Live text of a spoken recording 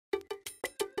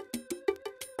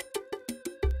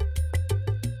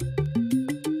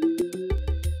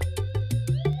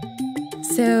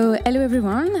So, hello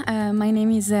everyone, my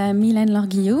name is Mylene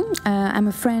L'Orgilloux. I'm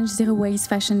a French zero-waste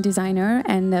fashion designer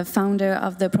and the founder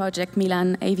of the project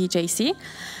Milan AVJC.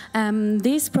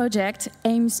 This project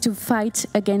aims to fight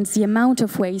against the amount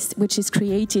of waste which is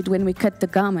created when we cut the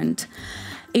garment.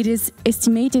 It is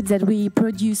estimated that we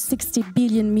produce 60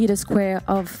 billion meters square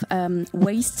of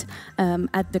waste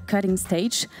at the cutting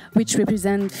stage, which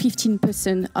represents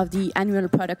 15% of the annual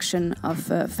production of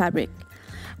fabric,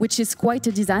 which is quite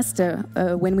a disaster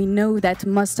when we know that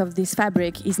most of this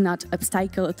fabric is not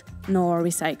upcycled nor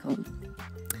recycled.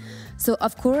 So,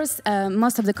 of course,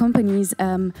 most of the companies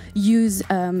use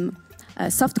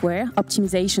software,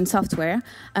 optimization software,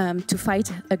 to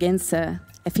fight against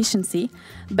efficiency,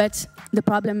 but the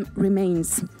problem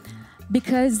remains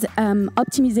because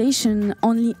optimization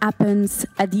only happens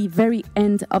at the very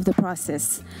end of the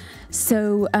process.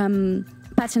 So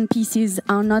pattern pieces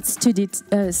are not studied.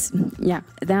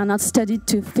 They are not studied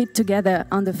to fit together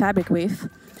on the fabric width,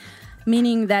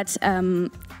 meaning that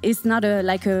it's not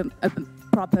like a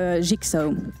proper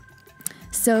jigsaw.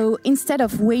 So instead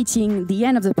of waiting the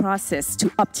end of the process to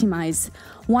optimize,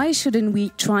 why shouldn't we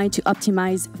try to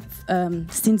optimize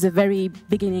since the very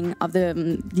beginning of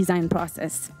the design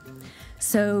process?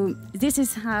 So this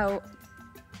is how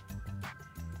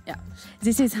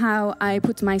I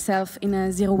put myself in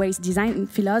a zero-waste design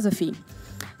philosophy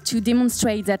to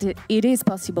demonstrate that it is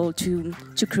possible to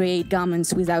create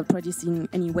garments without producing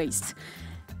any waste.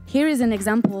 Here is an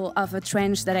example of a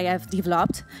trench that I have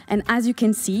developed, and as you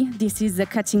can see, this is the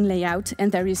cutting layout,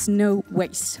 and there is no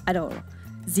waste at all,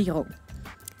 zero.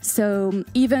 So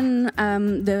even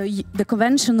the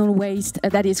conventional waste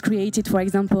that is created, for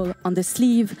example, on the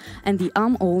sleeve and the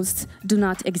armholes do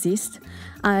not exist.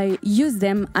 I use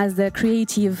them as the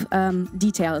creative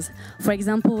details. For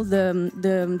example,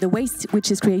 the waste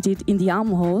which is created in the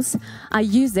armholes, I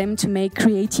use them to make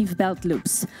creative belt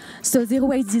loops. So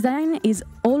zero-waste design is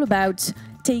all about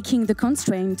taking the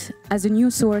constraint as a new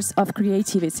source of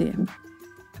creativity.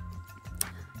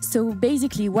 So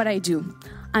basically what I do,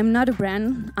 I'm not a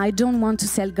brand, I don't want to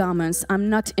sell garments, I'm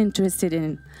not interested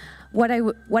in. What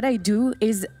I do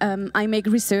is I make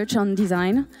research on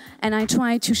design and I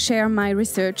try to share my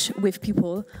research with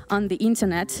people on the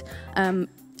internet, and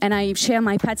I share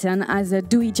my pattern as a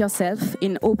do-it-yourself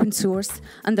in open source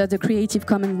under the Creative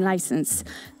Commons license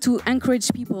to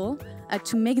encourage people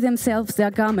to make themselves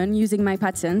their garment using my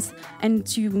patterns and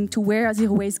to wear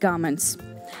zero-waste garments.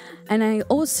 And I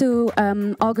also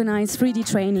organize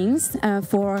 3D trainings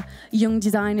for young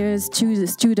designers, to the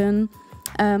students,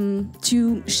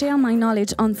 to share my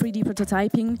knowledge on 3D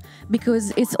prototyping,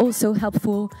 because it's also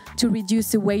helpful to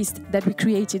reduce the waste that we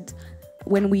created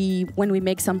when we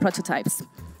make some prototypes.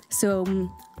 So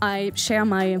I share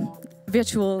my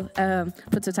virtual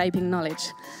prototyping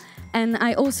knowledge. And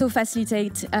I also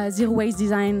facilitate zero-waste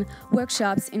design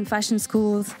workshops in fashion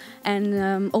schools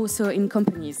and also in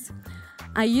companies.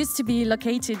 I used to be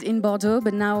located in Bordeaux,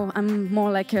 but now I'm more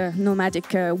like a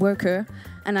nomadic worker,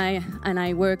 and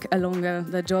I work along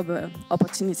the job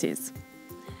opportunities.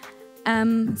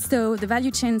 So the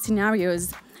value chain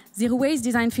scenarios, zero-waste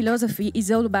design philosophy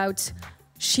is all about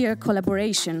sheer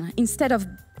collaboration. Instead of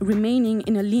remaining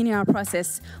in a linear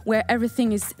process where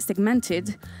everything is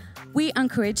segmented, we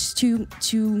encourage to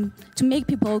make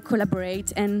people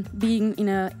collaborate and being in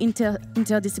an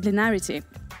interdisciplinarity.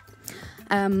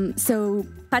 So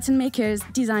pattern makers,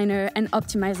 designer, and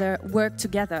optimizer work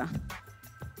together.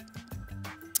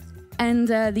 And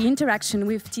the interaction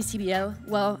with TCBL,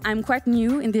 well, I'm quite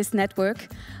new in this network,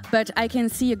 but I can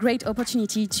see a great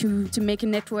opportunity to make a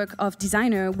network of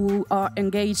designers who are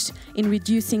engaged in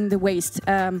reducing the waste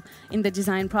in the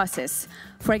design process.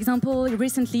 For example,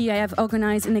 recently I have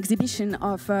organized an exhibition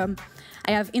of,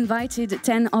 I have invited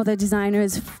 10 other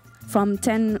designers from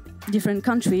 10 different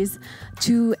countries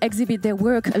to exhibit their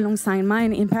work alongside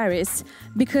mine in Paris,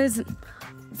 because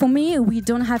for me, we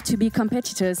don't have to be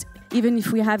competitors, even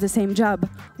if we have the same job.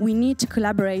 We need to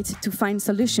collaborate to find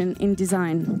solutions in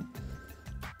design.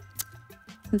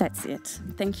 That's it.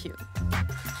 Thank you.